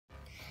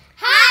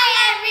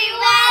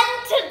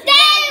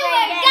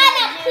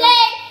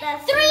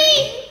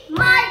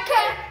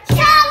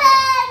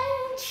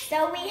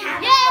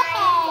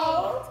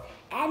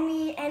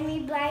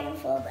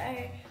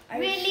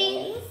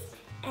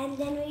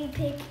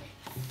pick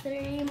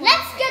 3 more.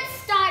 Let's get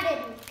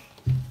started.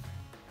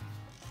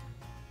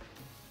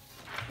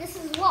 This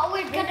is what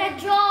we're gonna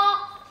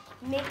draw.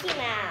 Mickey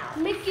Mouse.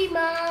 Mickey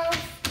Mouse.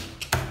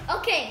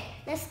 Okay,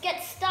 let's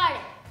get started.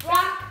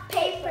 Rock,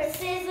 paper,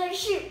 scissors,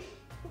 shoot.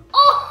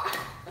 Oh!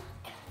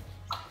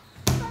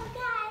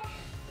 Okay.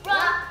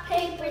 Rock,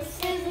 paper,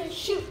 scissors,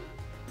 shoot.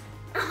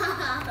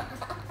 Oh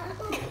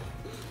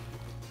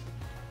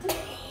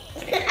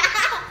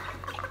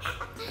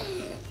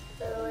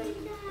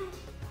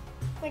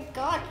My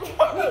God.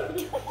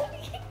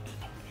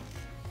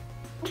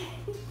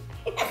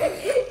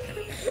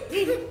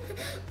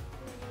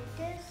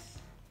 This.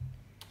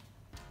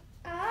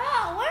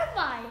 Ah, where am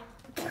I?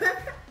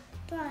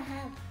 Do I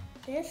have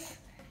this?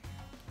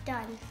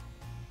 Done.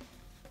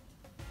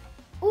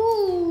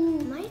 Ooh.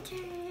 My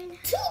turn.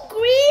 2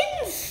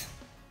 greens.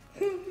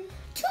 2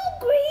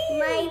 greens.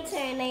 My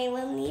turn. I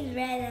will need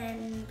red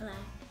and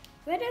black.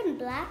 Red and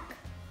black.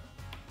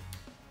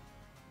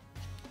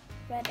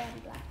 Red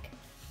and black.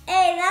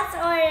 Hey, that's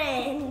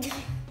orange.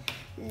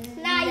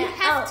 Now you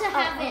have to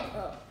have it.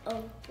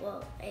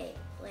 Whoa, wait.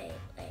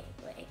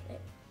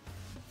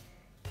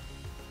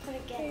 Put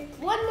again.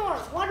 One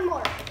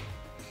more.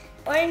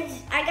 Orange,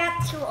 I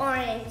got 2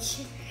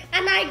 orange.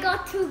 And I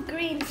got 2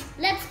 greens.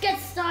 Let's get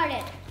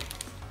started.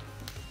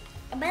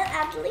 But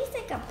at least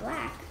I got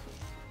black.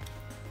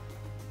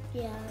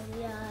 Yeah,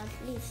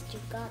 at least you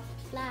got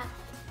black.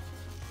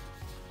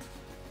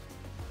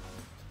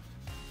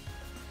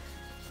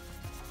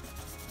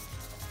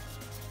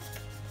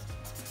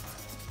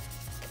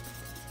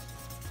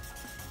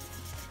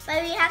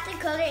 But we have to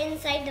color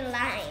inside the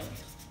line.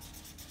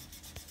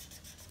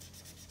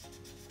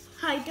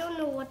 I don't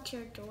know what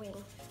you're doing.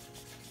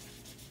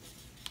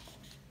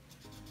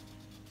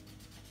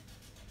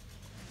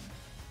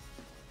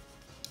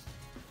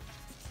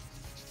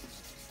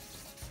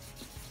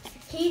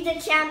 He's the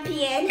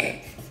champion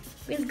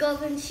with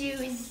golden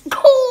shoes.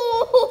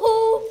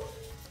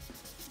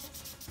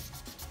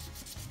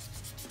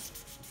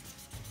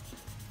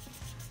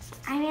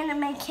 I'm gonna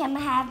make him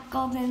have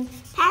golden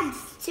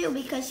pants too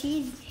because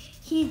he's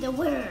the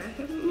winner.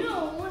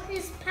 No,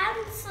 his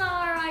pants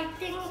are, I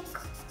think,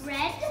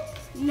 red.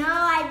 No,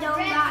 I don't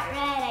Red. got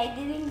red. I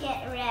didn't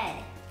get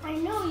red. I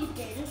know you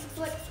didn't,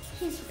 but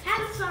his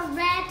pants are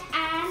red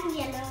and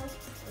yellow.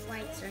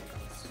 White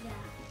circles. Yeah,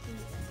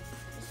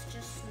 it's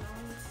just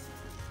nonsense.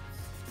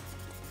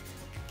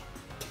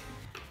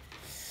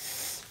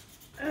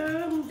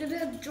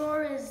 Gonna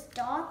draw his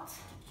dot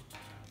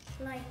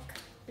like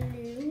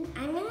blue.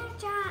 I'm gonna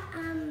draw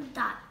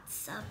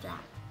dots of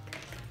black.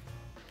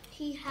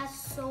 He has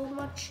so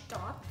much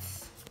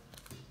dots.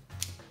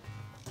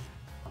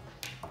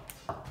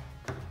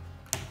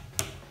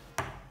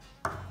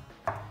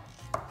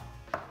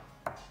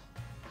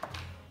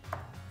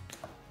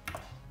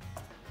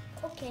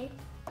 Okay.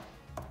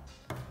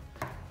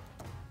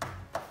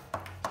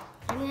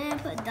 I'm gonna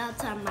put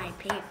dots on my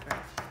paper.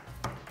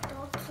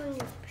 Dots on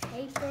your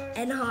paper.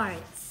 And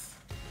hearts.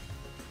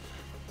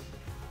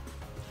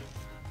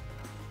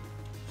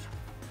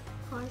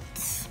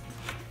 Hearts.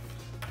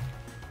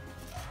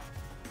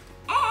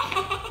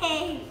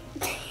 Hey!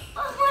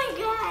 Oh my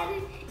god!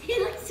 He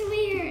looks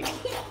weird.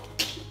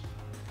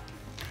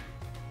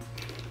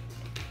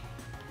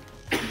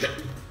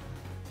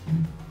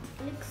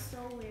 Looks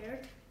so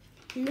weird.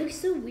 He looks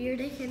so weird,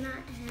 I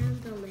cannot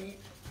handle it.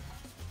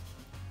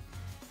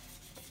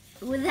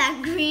 With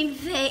that green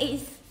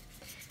face.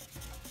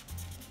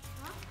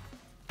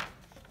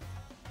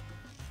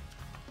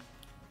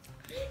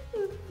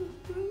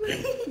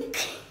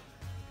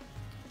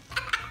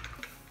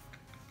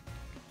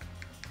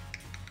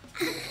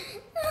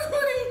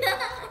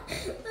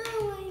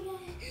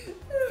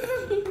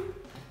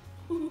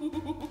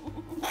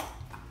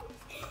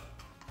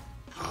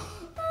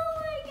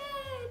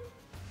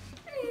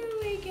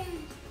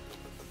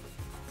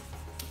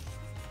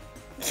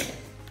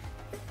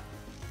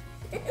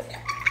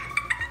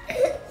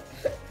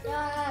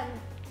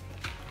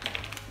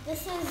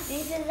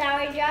 This is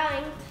our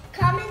drawing.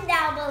 Comment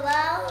down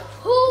below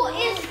Who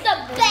is the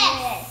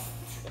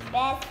best? the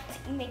best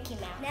Mickey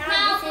Mouse.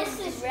 Now this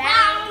is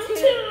round 2.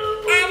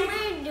 And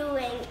we're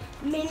doing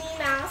Minnie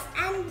Mouse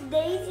and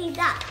Daisy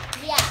Duck.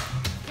 Yeah,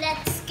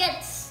 let's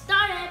get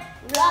started.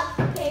 Rock,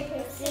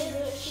 paper,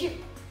 scissors, shoot.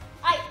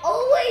 I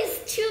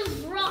always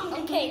choose rock.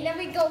 Okay, let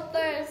me go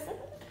first.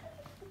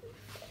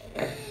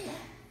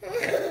 Oh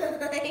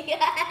my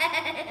god.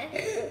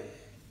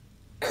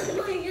 Oh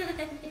my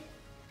god.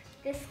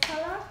 This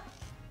color.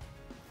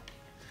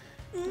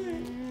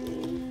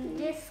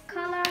 This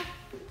color.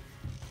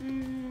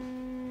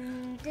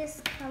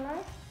 This color.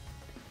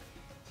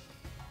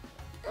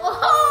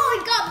 Oh,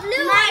 I got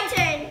blue.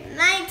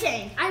 My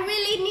turn. I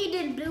really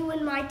needed blue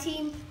in my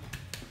team.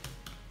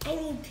 I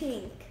need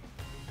pink.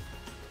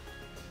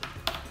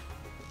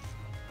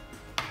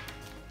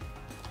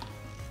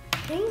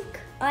 Pink.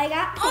 I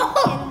got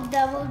pink and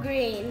double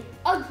green.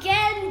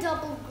 Again,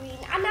 double green.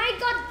 And I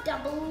got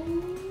double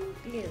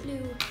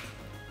blue.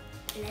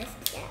 Let's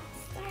get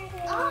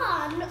started.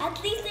 Ah, no.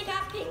 At least I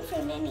got pink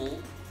for Minnie.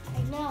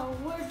 I know.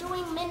 We're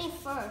doing Minnie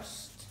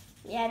first.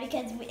 Yeah,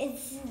 because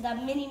it's the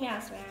Minnie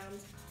Mouse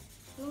round.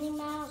 Minnie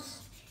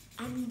Mouse.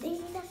 I'm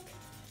Daisy Duck.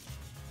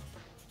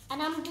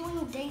 And I'm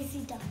doing Daisy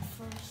Duck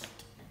first.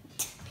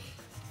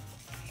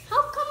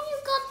 How come you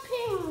got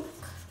pink?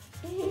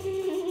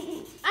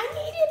 I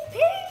needed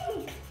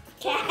pink.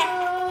 Cat.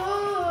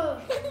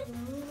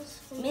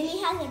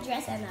 Minnie has a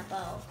dress and a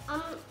bow.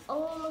 I'm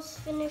almost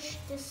finished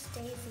this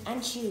Daisy.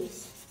 And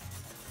shoes.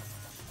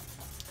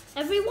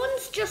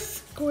 Everyone's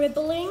just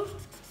scribbling.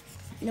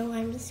 No,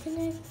 I'm just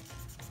gonna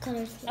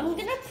color. I'm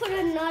gonna put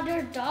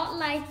another dot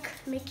like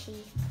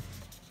Mickey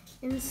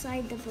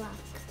inside the black.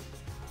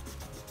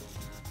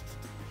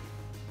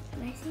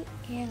 Can I see?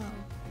 Ew.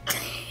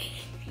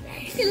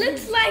 It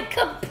looks like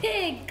a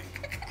pig.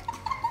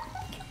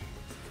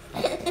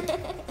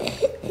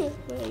 Oh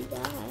my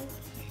god.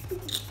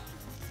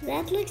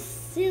 That looks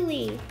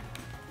silly.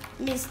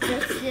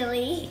 Mr.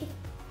 Silly.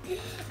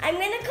 I'm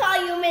gonna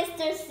call you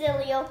Mr.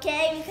 Silly,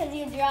 okay? Because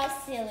you draw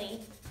silly.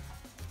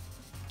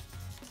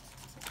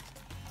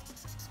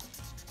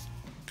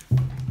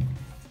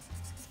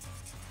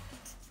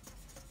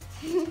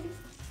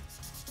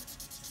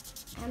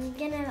 I'm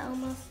gonna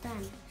almost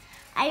done.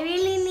 I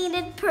really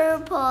needed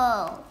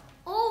purple.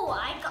 Oh,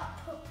 I got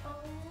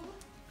purple.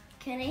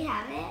 Can I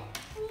have it,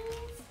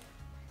 please?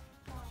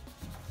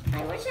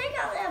 I wish I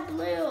got that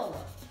blue.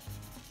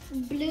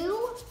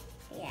 Blue?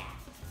 Yeah.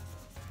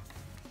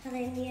 Because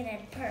I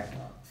needed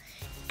purple.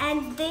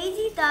 And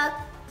Daisy Duck.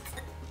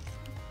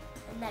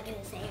 I'm not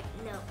gonna say it.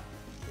 No.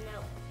 No.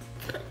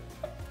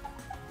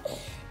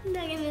 I'm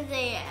not gonna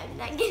say it. I'm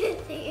not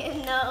gonna say it.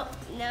 No.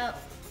 No.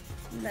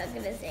 I'm not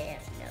gonna say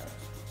it. No.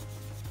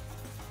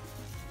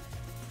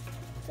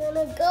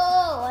 Gonna go.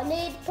 I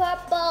need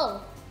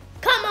purple.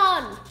 Come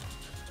on.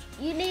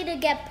 You need to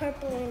get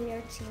purple in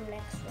your team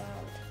next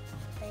round.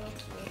 Thank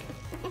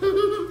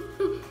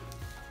you.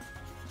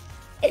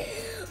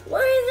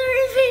 Why is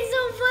everything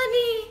so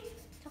funny?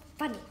 So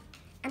funny.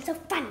 I'm so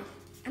funny.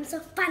 I'm so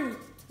funny.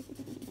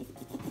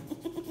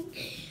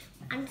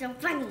 I'm so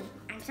funny.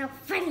 I'm so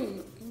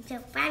funny. I'm so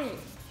funny.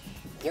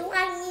 Do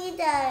I need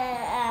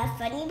a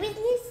funny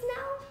business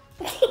now?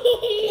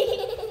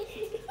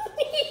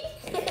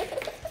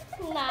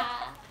 Nah.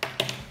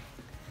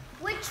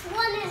 Which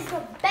one is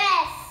the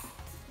best?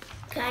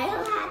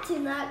 Kyle had to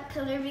not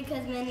color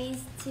because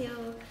Minnie's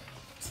too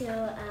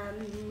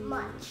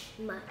Much.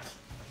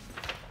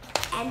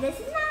 And this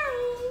is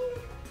mine.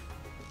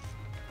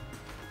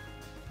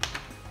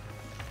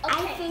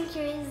 Okay. I think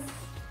yours.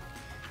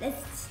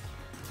 This.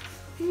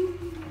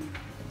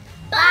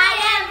 Bye,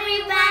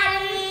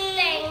 everybody.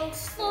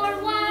 Thanks for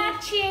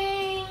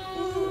watching.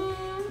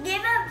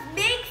 Give a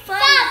big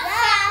thumbs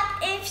up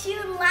if you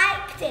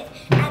liked it,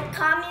 and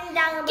comment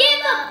down below.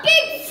 Give a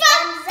big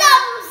thumbs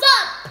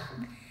up.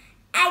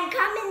 And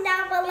comment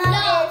down below